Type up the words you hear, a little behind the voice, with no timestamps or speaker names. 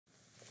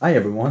Hi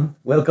everyone,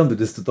 welcome to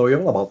this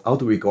tutorial about how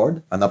to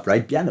record an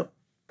upright piano.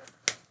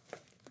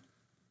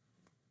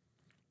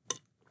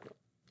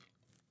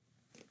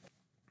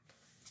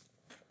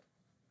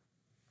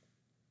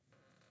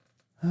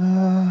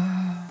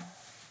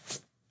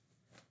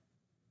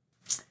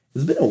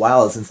 It's been a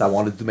while since I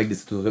wanted to make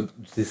this tutorial.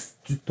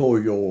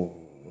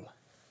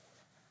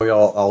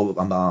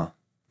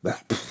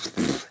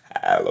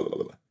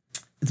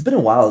 It's been a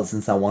while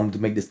since I wanted to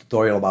make this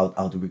tutorial about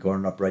how to record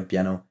an upright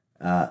piano.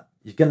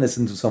 You can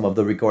listen to some of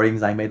the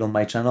recordings I made on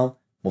my channel,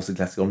 mostly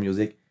classical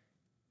music.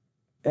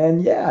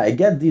 And yeah, I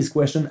get these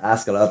questions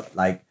asked a lot,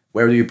 like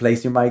where do you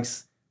place your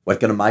mics? What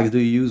kind of mics do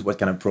you use? What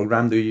kind of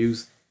program do you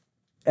use?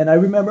 And I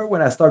remember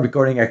when I started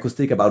recording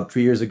acoustic about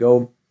 3 years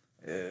ago,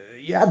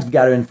 you had to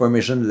gather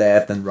information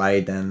left and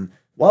right, and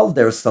while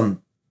there's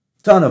some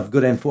ton of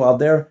good info out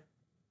there,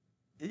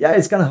 yeah,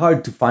 it's kind of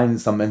hard to find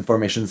some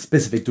information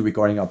specific to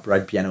recording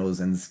upright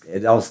pianos, and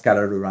it all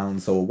scattered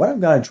around. So what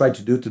I'm gonna try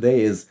to do today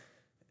is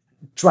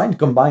try and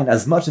combine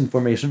as much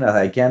information as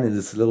I can in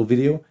this little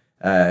video,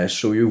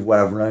 show you what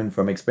I've learned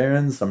from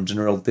experience, some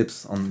general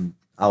tips on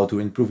how to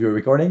improve your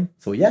recording.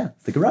 So yeah,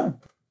 stick around.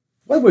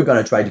 What we're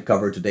gonna try to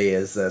cover today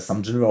is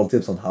some general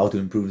tips on how to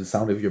improve the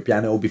sound of your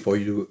piano before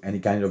you do any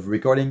kind of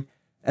recording,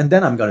 and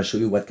then I'm gonna show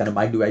you what kind of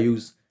mic do I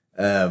use.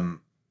 Yeah,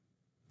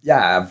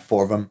 I have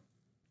 4 of them.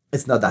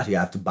 It's not that you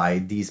have to buy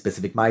these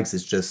specific mics,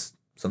 it's just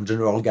some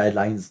general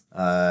guidelines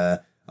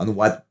on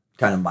what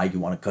kind of mic you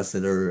want to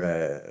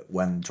consider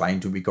when trying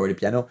to record a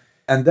piano.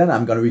 And then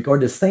I'm gonna record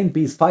the same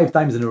piece 5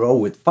 times in a row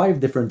with 5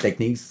 different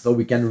techniques so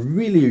we can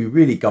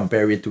really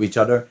compare it to each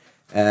other.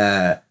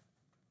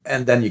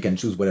 And then you can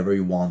choose whatever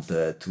you want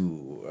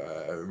to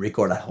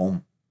record at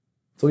home.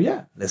 So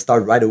yeah, let's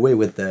start right away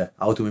with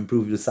how to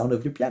improve the sound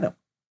of your piano.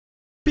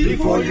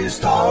 Before you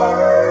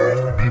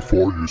start.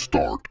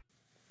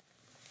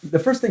 The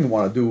first thing you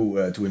want to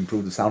do to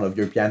improve the sound of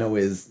your piano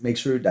is make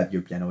sure that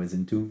your piano is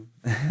in tune.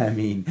 I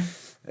mean,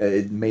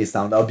 it may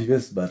sound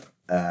obvious, but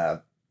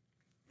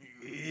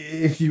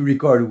if you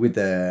record with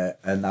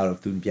an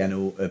out-of-tune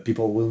piano,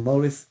 people will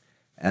notice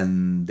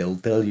and they'll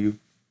tell you.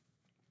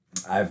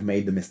 I've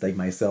made the mistake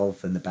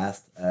myself in the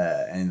past,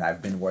 and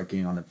I've been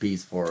working on a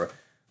piece for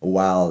a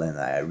while, and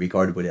I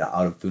recorded with an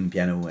out-of-tune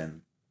piano,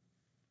 and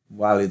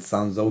while it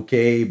sounds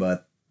okay,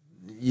 but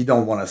you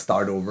don't want to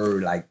start over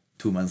like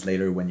 2 months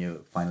later when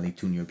you finally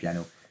tune your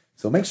piano.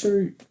 So make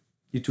sure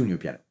you tune your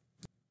piano.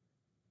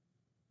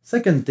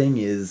 Second thing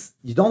is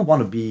you don't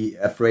want to be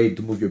afraid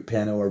to move your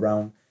piano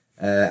around.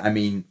 I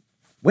mean,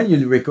 when you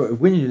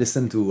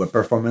listen to a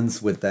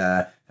performance with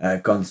a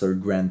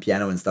concert grand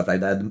piano and stuff like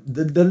that,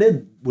 the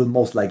lid will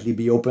most likely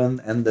be open,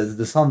 and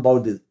the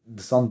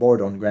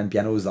soundboard on grand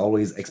piano is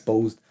always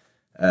exposed.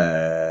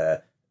 Yeah,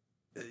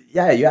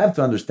 you have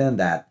to understand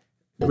that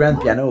grand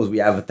pianos, we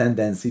have a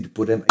tendency to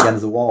put them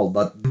against the wall,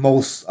 but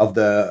most of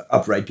the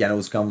upright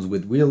pianos comes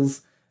with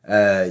wheels.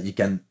 You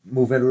can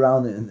move it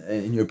around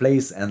in your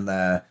place, and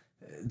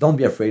don't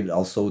be afraid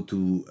also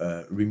to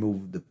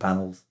remove the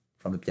panels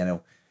from the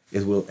piano.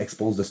 It will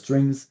expose the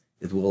strings,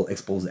 it will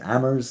expose the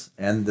hammers,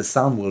 and the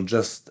sound will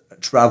just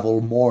travel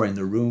more in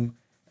the room.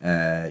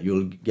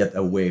 You'll get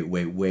a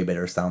way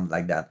better sound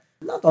like that.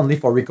 Not only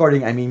for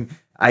recording, I mean,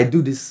 I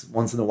do this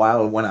once in a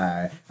while when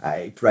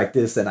I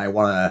practice and I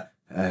want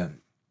to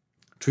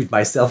treat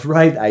myself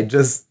right. I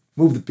just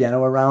move the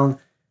piano around,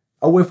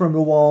 away from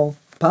the wall,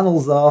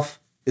 panels off.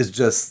 It's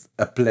just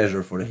a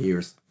pleasure for the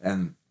ears,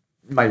 and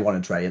you might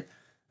want to try it.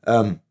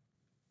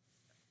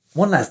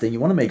 One last thing, you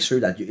want to make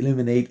sure that you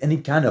eliminate any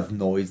kind of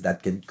noise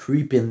that can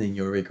creep in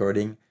your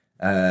recording.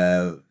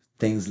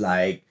 Things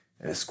like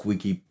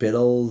squeaky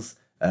pedals,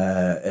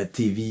 a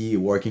TV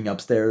working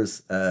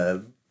upstairs,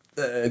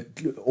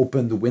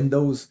 open the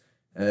windows,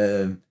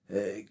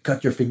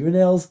 cut your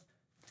fingernails.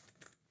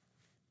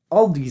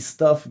 All these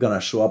stuff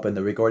gonna show up in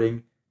the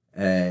recording.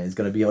 It's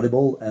gonna be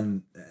audible,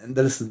 and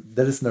the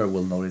listener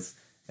will notice.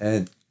 And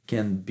it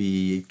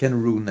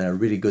can ruin a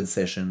really good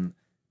session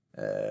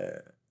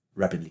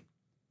rapidly.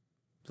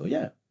 So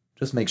yeah,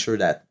 just make sure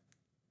that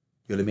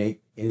you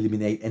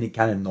eliminate any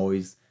kind of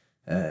noise,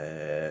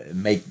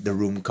 make the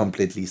room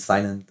completely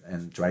silent,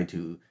 and try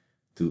to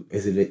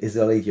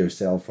isolate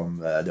yourself from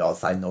the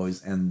outside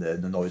noise and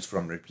the noise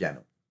from the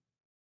piano.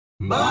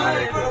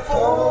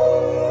 Microphone.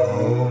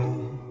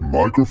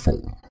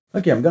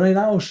 Okay, I'm gonna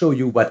now show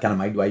you what kind of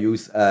mic do I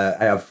use.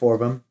 I have 4 of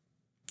them,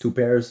 2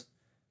 pairs.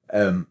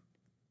 You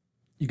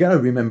gotta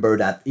remember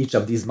that each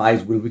of these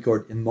mics will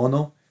record in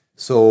mono.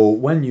 So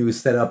when you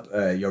set up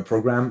your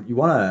program, you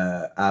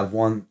wanna have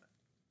one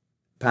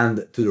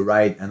pan to the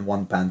right and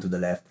one pan to the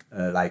left,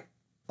 like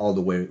all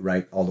the way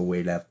right, all the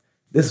way left.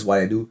 This is what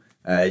I do.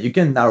 You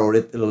can narrow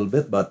it a little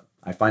bit, but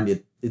I find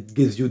it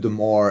gives you the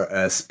more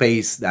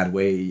space. That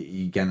way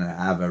you can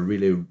have a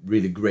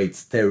really great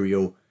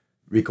stereo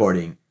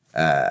recording.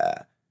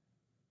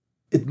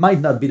 It might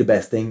not be the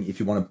best thing if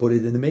you want to put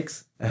it in the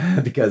mix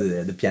because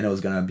the piano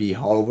is gonna be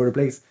all over the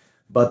place.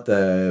 But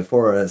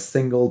for a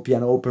single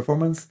piano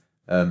performance,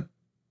 I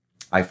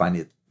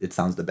find it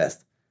sounds the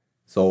best.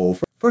 So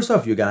First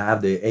off, you're gonna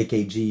have the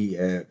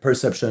AKG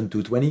Perception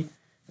 220.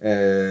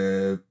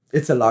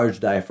 It's a large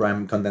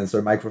diaphragm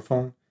condenser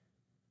microphone.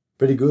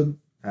 Pretty good,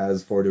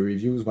 as for the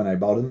reviews when I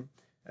bought them.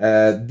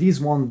 These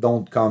ones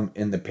don't come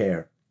in the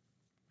pair.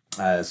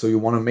 So you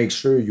want to make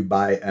sure you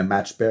buy a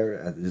match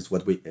pair. This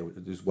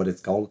is what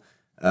it's called.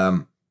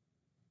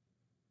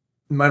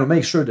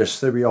 Make sure the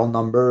serial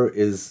number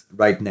is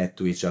right next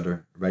to each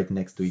other,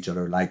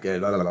 like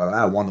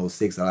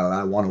 106,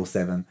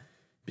 107,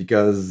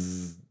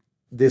 because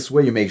this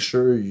way you make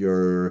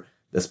sure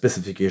the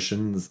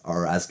specifications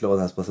are as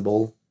close as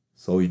possible,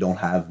 so you don't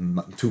have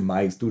two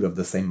of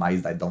the same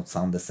mics that don't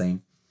sound the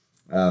same.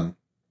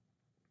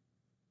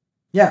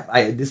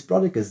 This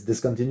product is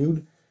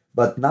discontinued,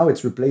 but now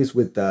it's replaced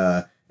with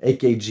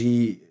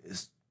AKG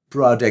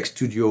Project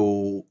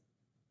Studio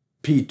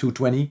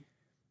P220.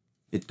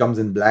 It comes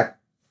in black.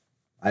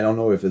 I don't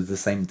know if it's the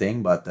same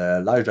thing, but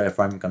large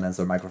diaphragm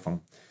condenser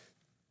microphone.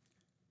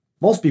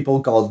 Most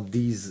people call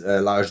these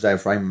large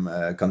diaphragm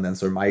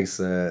condenser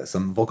mics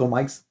some vocal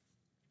mics.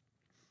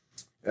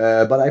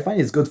 But I find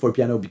it's good for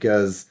piano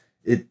because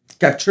it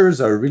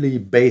captures a really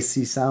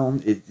bassy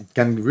sound. It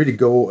can really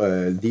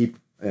go deep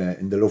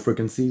in the low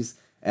frequencies.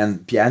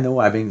 And piano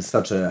having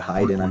such a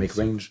high dynamic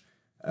range,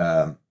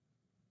 well,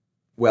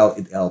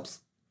 it helps.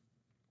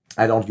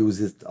 I don't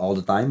use it all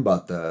the time,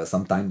 but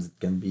sometimes it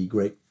can be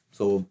great.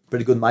 So,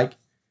 pretty good mic.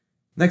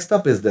 Next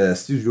up is the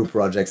Studio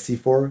Project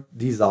C4.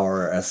 These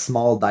are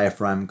small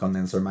diaphragm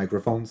condenser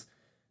microphones.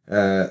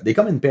 They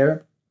come in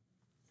pair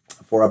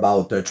for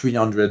about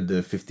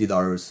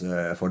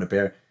 $350 for the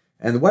pair.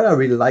 And what I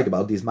really like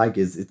about this mic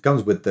is it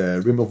comes with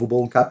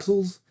removable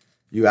capsules.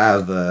 You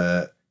have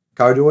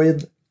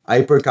cardioid,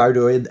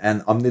 hypercardioid,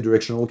 and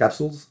omnidirectional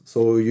capsules.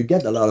 So you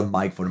get a lot of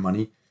mic for the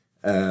money.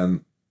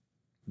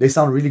 They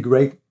sound really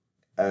great.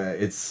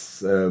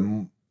 These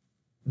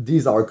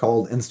are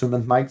called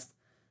instrument mics.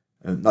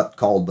 Not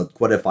called, but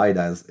qualified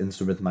as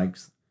instrument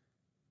mics.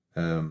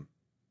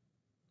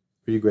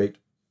 Really great.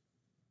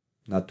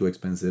 Not too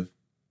expensive.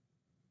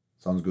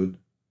 Sounds good.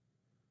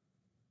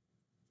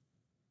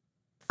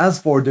 As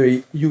for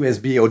the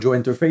USB audio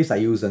interface, I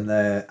use an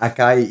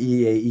Akai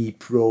EAE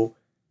Pro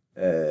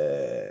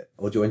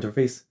audio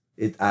interface.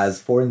 It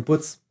has 4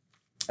 inputs.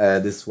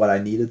 This is what I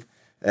needed.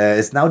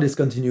 It's now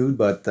discontinued,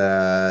 but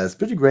it's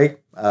pretty great.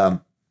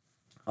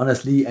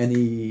 Honestly,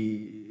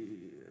 any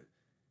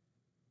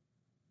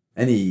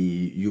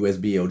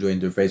USB audio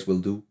interface will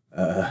do,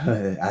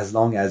 as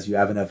long as you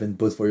have enough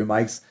inputs for your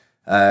mics.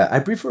 I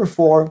prefer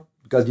 4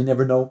 because you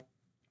never know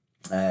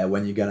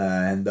when you're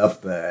gonna end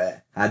up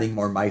adding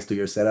more mics to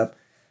your setup.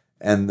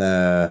 And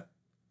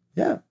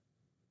yeah,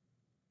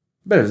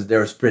 but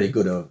there's plenty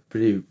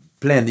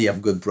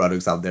of good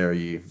products out there.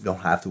 You don't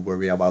have to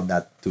worry about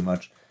that too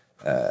much.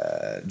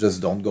 Just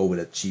don't go with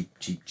a cheap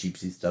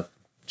stuff.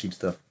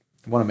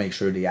 You want to make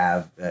sure they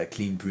have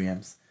clean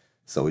preamps,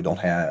 so we don't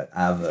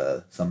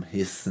have some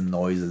hiss and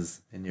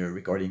noises in your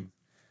recording.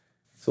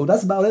 So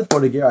that's about it for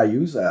the gear I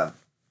use.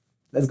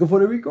 Let's go for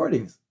the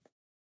recordings.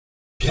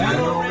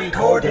 Piano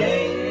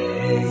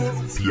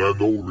recordings.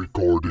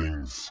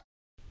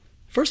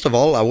 First of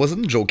all, I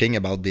wasn't joking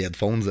about the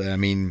headphones. I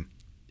mean,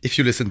 if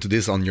you listen to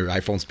this on your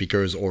iPhone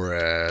speakers or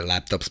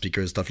laptop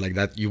speakers, stuff like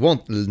that, you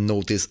won't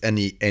notice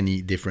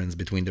any difference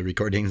between the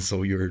recordings,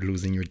 so you're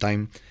losing your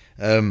time.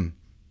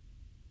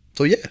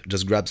 So yeah,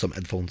 just grab some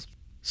headphones.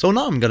 So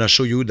now I'm gonna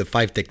show you the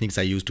 5 techniques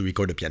I use to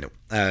record the piano.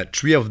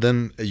 3 of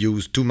them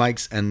use 2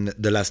 mics and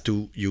the last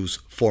 2 use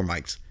 4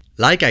 mics.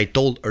 Like I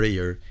told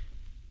earlier,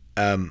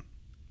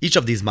 each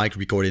of these mics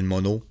record in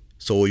mono,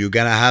 so you're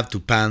gonna have to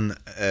pan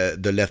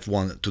the left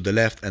one to the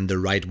left and the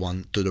right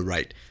one to the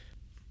right.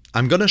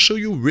 I'm gonna show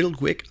you real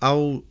quick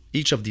how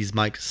each of these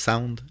mics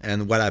sound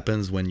and what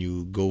happens when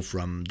you go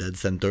from dead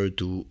center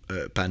to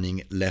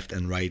panning left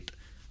and right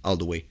all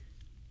the way.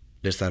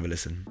 Let's have a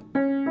listen.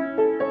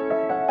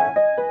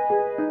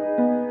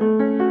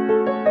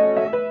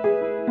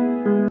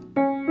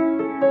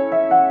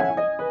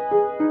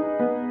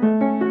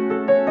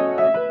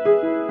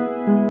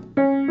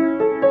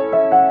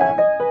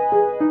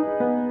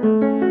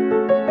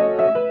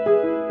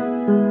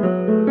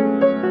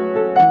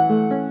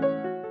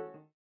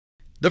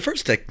 The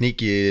first technique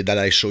that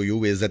I show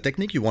you is a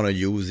technique you want to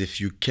use if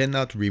you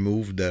cannot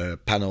remove the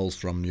panels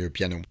from your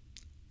piano.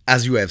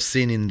 As you have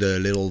seen in the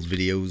little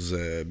videos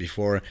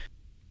before,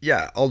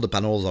 yeah, all the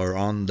panels are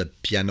on, the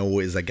piano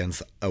is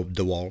against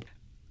the wall.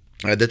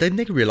 The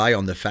technique relies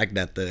on the fact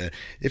that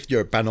if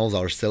your panels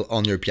are still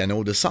on your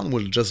piano, the sound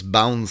will just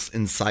bounce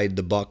inside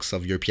the box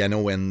of your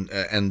piano and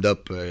end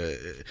up,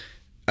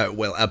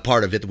 well, a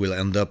part of it will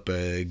end up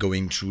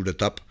going through the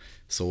top.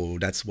 So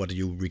that's what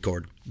you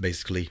record,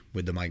 basically,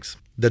 with the mics.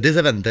 The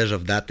disadvantage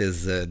of that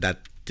is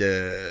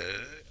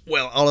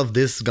well, all of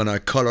this is gonna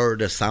color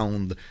the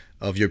sound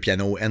of your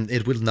piano, and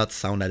it will not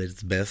sound at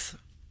its best,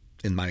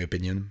 in my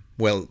opinion.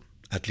 Well,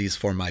 at least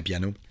for my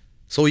piano.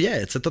 So yeah,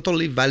 it's a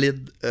totally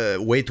valid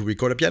way to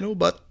record a piano,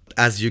 but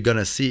as you're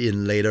gonna see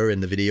later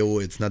in the video,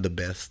 it's not the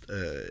best,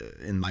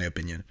 in my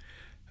opinion.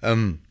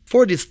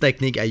 For this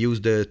technique, I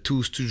use the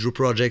two Studio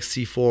Project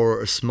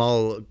C4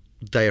 small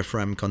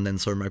diaphragm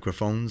condenser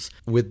microphones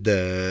with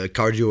the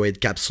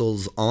cardioid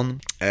capsules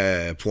on,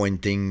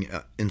 pointing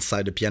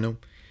inside the piano.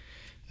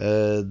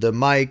 The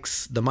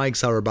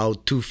mics are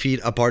about 2 feet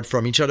apart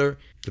from each other,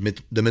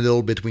 the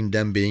middle between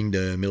them being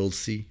the middle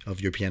C of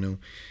your piano,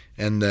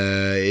 and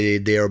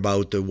they are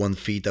about 1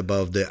 feet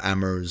above the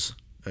hammers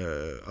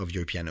of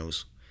your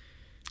pianos.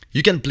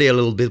 You can play a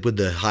little bit with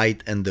the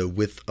height and the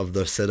width of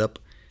the setup,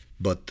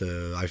 but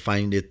I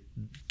find it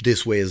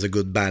this way is a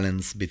good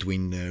balance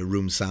between the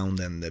room sound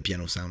and the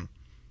piano sound.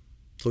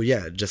 So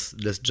yeah,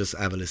 let's just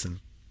have a listen.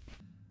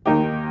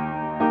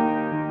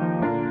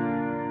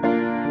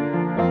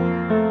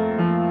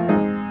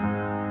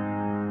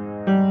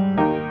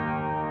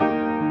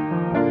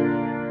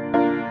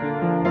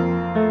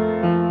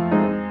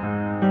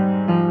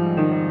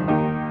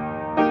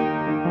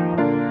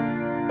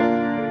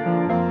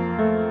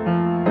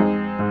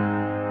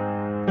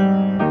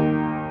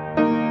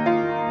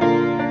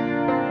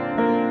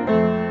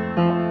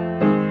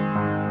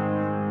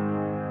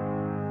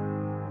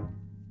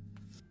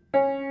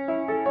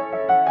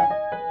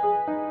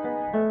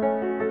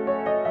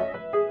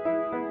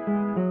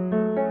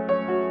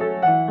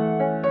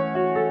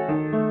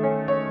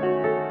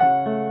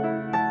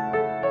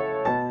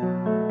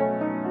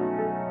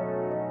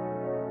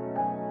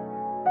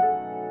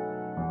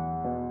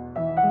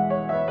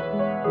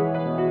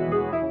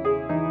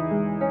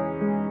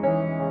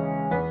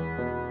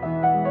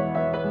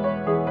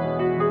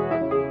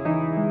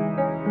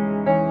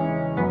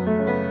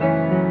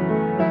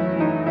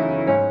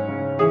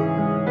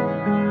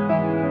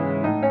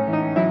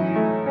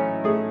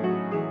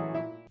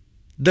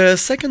 The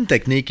second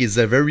technique is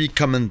a very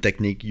common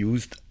technique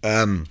used.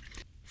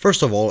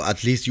 First of all,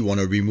 at least you want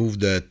to remove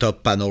the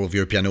top panel of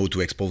your piano to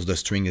expose the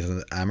strings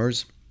and the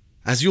hammers.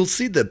 As you'll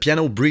see, the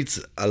piano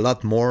breathes a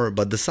lot more,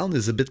 but the sound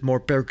is a bit more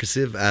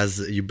percussive as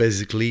you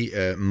basically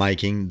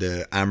miking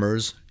the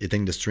hammers,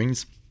 hitting the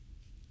strings.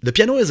 The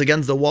piano is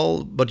against the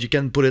wall, but you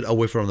can put it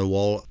away from the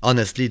wall.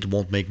 Honestly, it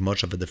won't make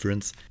much of a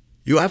difference.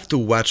 You have to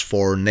watch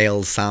for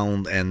nail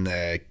sound and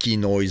key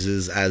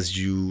noises as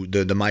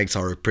the mics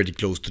are pretty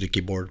close to the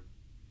keyboard.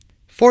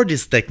 For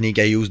this technique,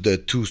 I use the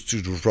two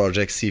Studio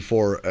Project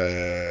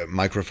C4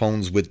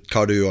 microphones with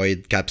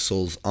cardioid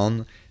capsules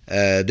on.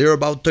 They're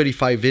about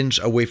 35 inch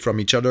away from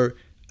each other,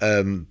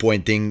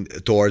 pointing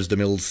towards the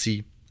middle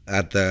C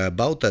at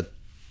about a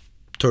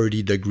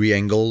 30-degree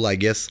angle, I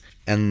guess.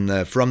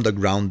 And from the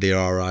ground, they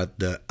are at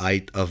the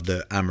height of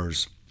the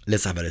hammers.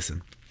 Let's have a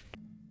listen.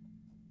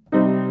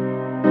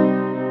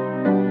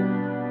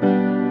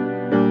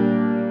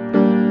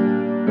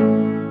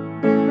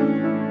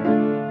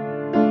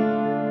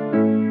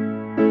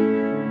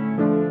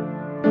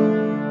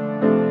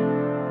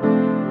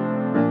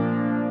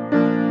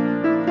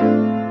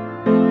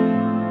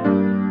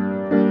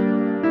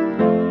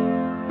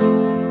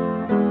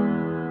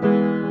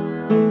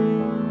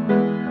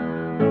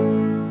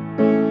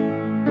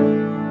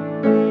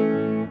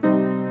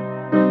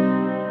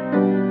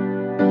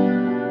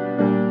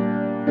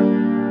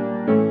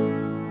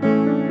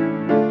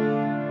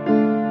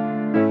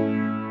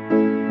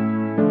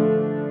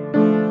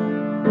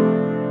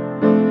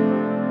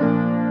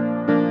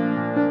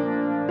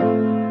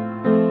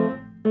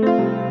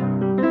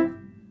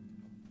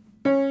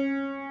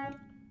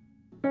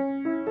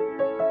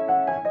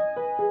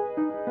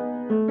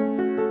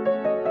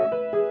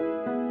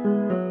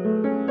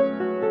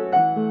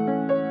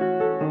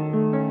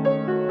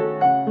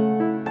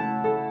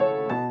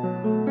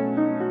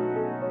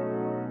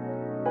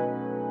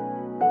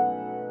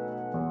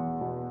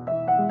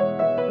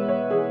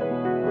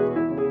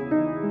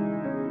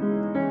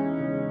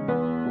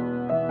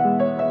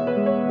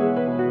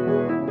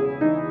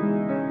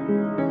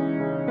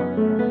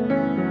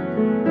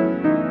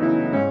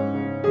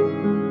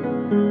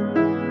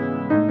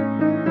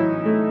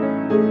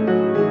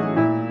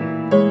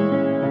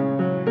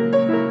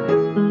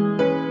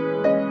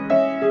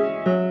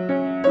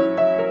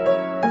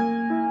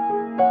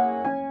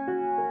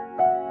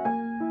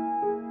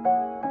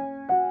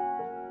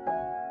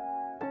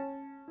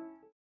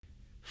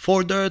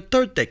 For the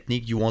third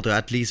technique, you want to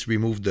at least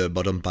remove the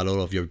bottom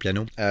panel of your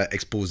piano,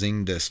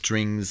 exposing the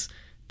strings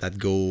that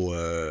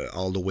go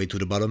all the way to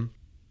the bottom.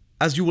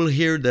 As you will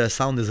hear, the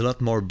sound is a lot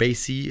more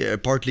bassy,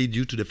 partly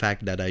due to the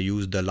fact that I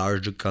use the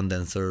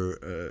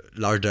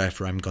large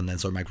diaphragm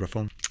condenser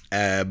microphone.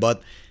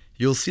 But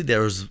you'll see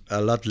there's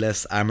a lot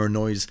less hammer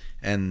noise,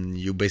 and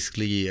you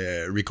basically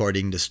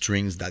recording the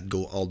strings that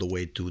go all the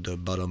way to the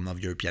bottom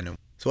of your piano.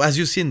 So as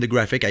you see in the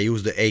graphic, I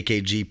use the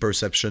AKG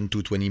Perception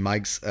 220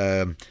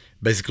 mics,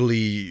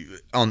 basically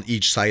on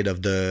each side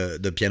of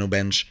the piano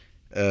bench,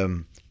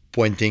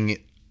 pointing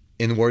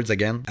inwards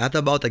again, at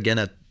about again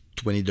a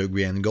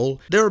 20-degree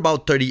angle. They're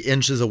about 30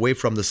 inches away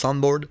from the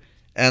soundboard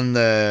and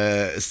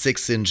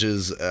 6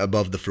 inches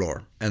above the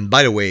floor. And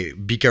by the way,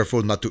 be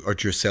careful not to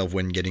hurt yourself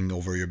when getting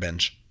over your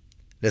bench.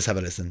 Let's have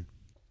a listen.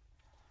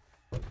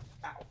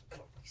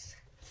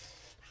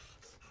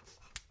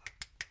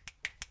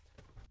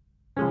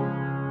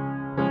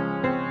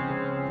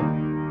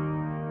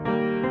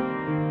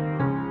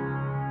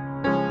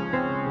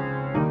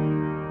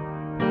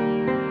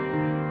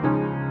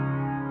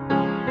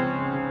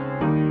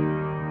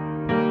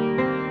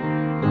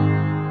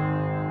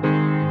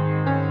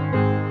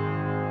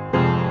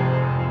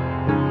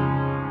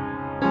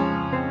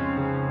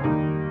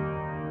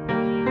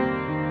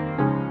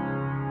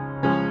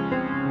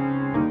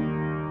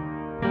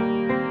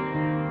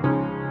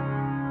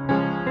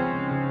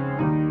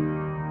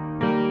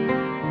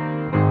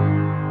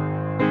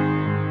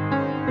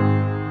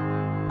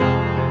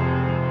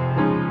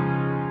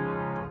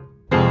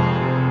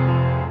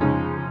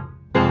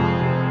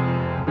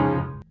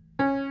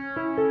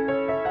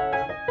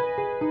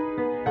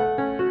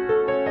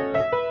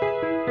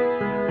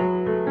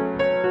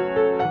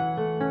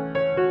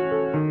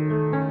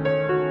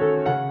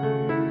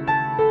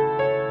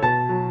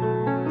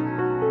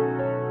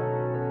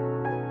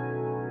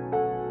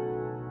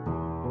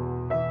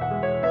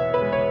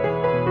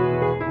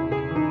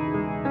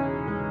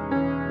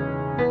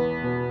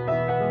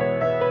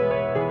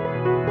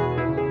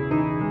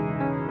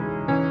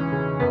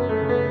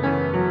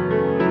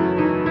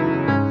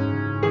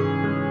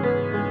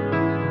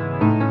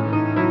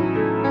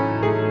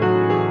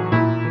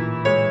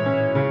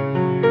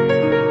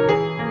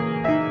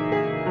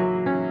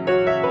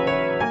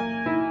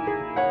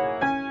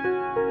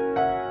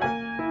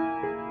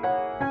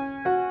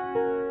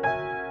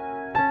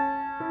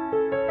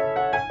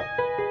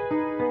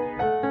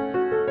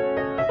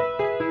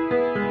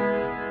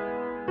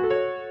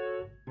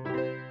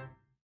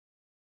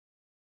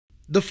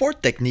 The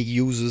fourth technique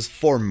uses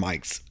 4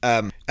 mics.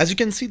 As you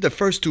can see, the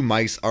first 2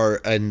 mics are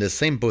in the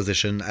same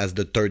position as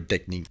the third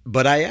technique,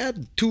 but I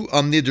add 2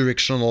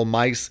 omnidirectional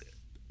mics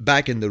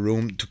back in the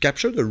room to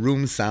capture the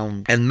room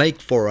sound and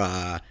make for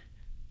a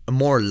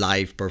more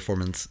live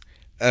performance.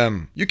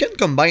 You can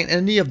combine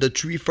any of the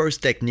 3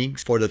 first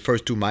techniques for the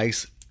first 2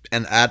 mics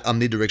and add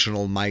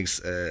omnidirectional mics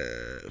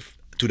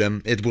to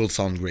them. It will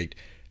sound great.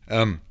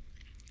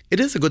 It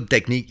is a good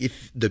technique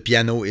if the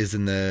piano is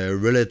in a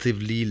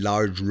relatively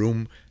large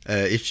room.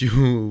 If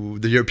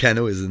your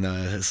piano is in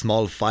a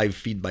small 5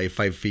 feet by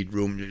 5 feet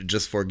room,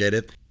 just forget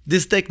it.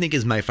 This technique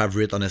is my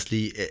favorite,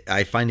 honestly.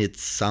 I find it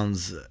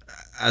sounds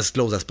as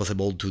close as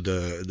possible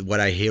to what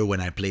I hear when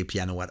I play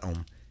piano at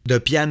home. The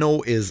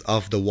piano is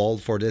off the wall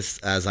for this,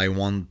 as I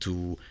want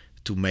to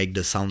make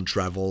the sound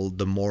travel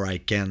the more I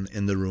can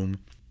in the room.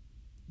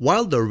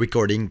 While the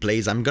recording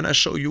plays, I'm gonna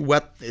show you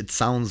what it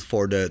sounds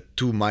for the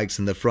 2 mics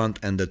in the front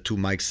and the 2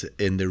 mics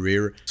in the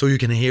rear, so you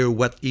can hear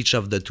what each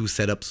of the 2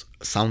 setups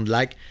sound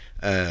like,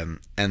 and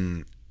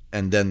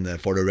then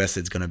for the rest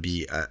it's gonna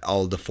be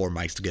all the 4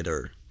 mics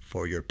together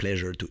for your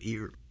pleasure to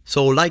hear.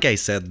 So like I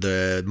said,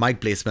 the mic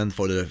placement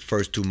for the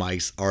first 2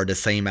 mics are the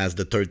same as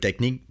the third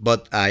technique,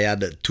 but I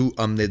add 2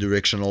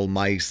 omnidirectional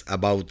mics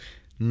about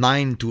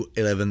 9 to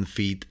 11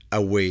 feet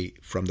away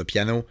from the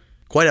piano,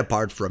 quite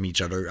apart from each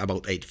other,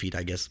 about 8 feet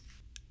I guess.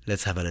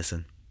 Let's have a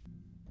listen.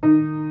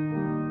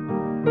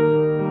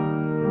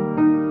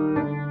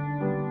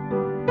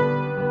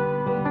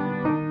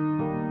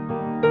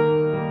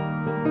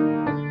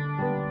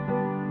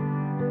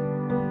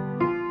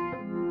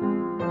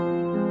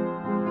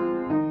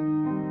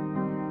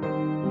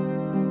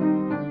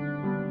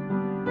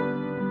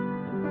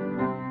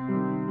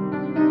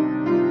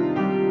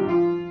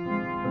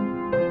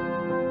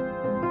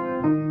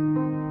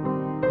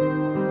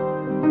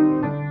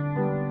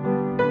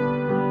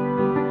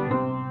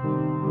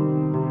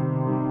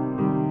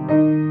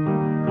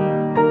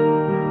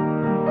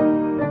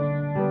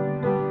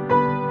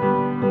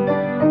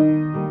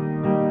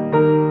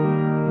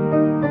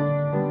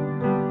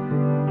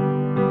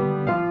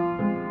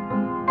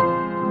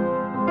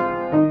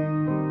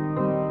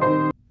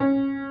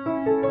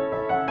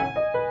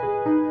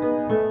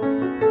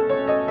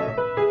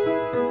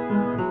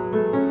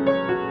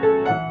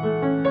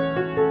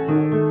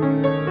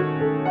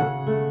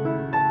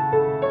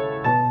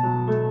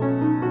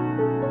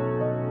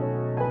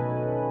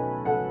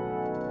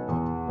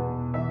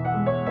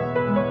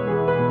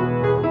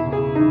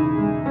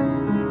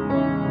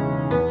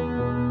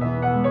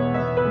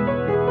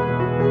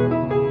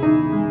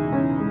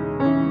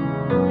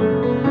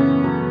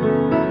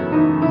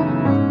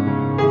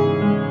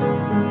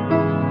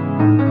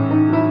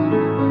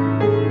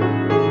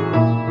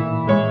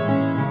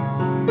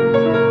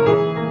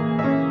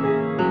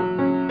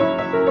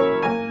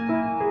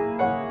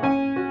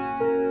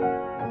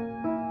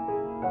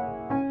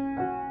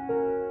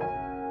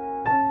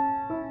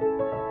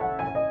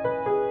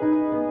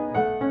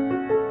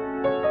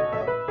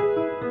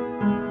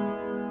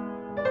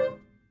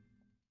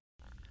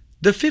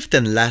 The fifth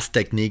and last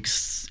technique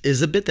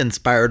is a bit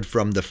inspired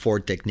from the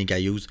fourth technique I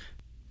use.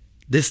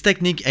 This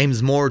technique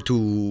aims more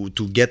to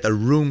get a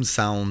room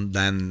sound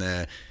than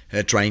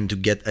trying to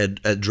get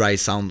a dry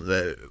sound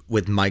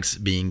with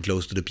mics being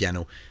close to the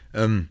piano.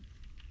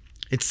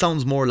 It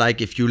sounds more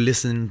like if you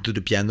listen to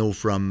the piano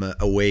from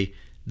away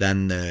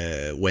than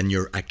when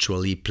you're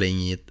actually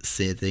playing it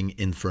sitting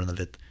in front of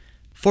it.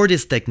 For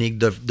this technique,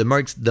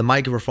 the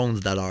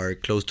microphones that are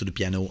close to the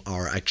piano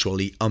are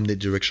actually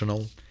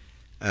omnidirectional.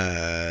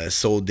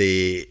 So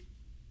they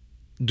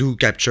do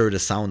capture the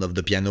sound of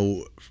the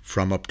piano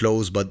from up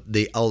close, but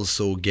they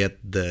also get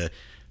the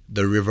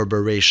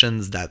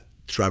reverberations that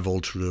travel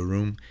through the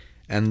room.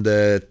 And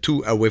the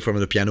 2 away from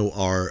the piano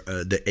are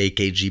the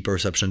AKG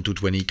Perception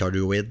 220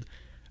 cardioid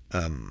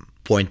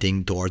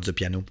pointing towards the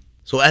piano.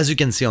 So as you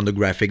can see on the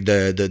graphic,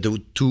 the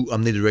 2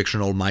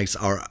 omnidirectional mics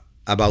are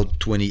about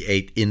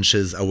 28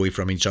 inches away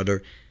from each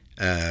other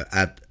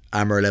at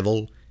hammer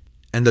level.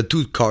 And the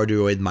 2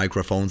 cardioid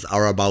microphones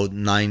are about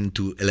 9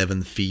 to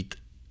 11 feet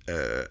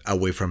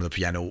away from the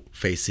piano,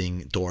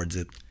 facing towards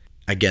it.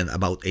 Again,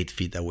 about 8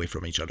 feet away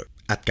from each other,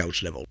 at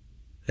couch level.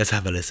 Let's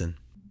have a listen.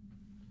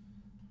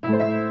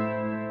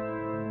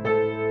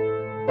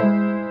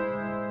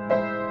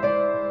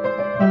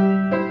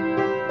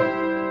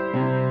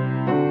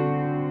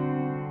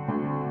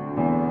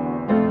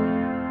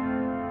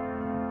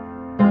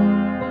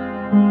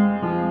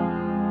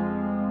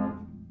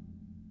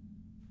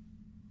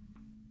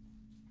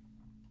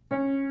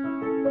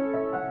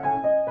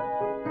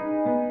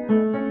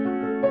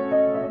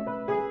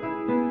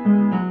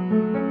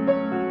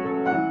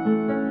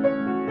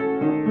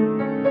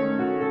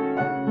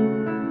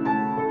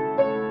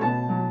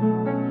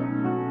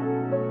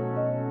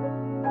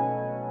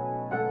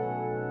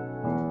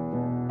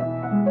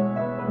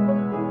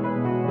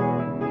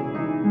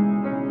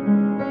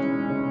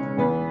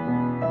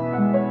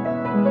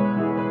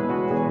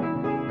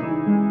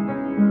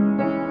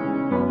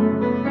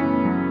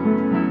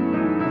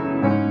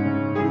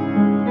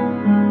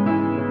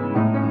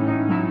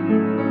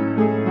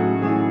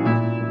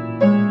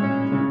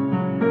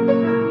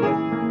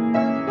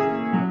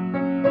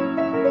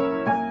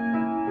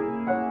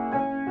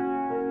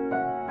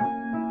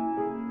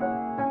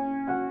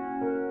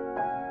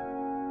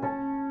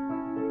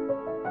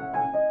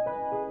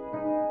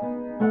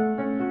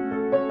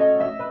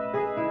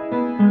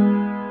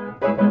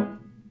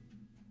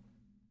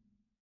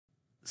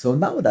 So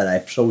now that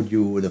I've showed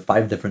you the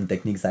 5 different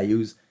techniques I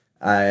use,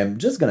 I'm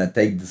just gonna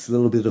take this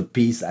little bit of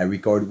piece I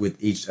record with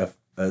each of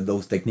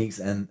those techniques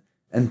and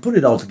put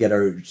it all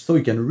together so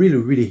you can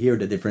really hear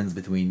the difference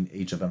between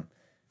each of them.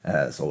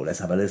 So let's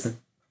have a listen.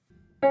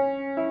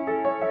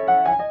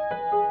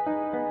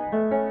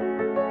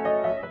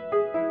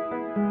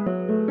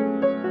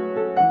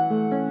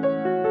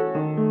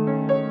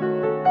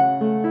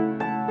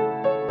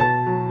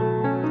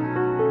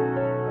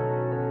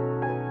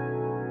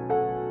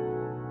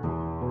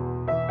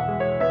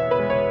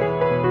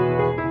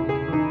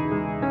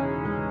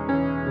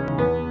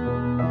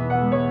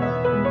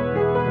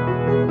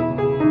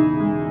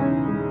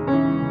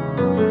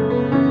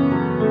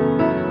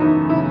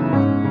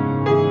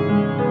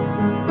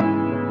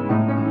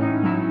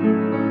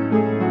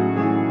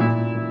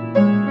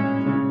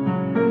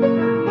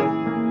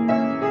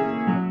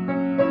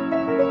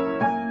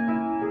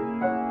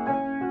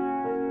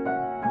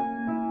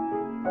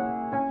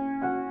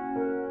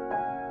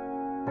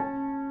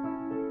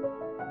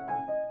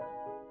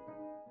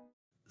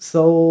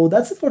 So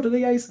that's it for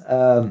today, guys.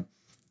 I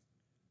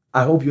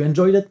hope you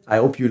enjoyed it. I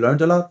hope you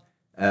learned a lot.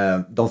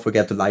 Don't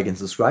forget to like and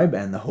subscribe,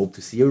 and I hope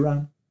to see you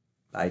around.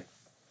 Bye.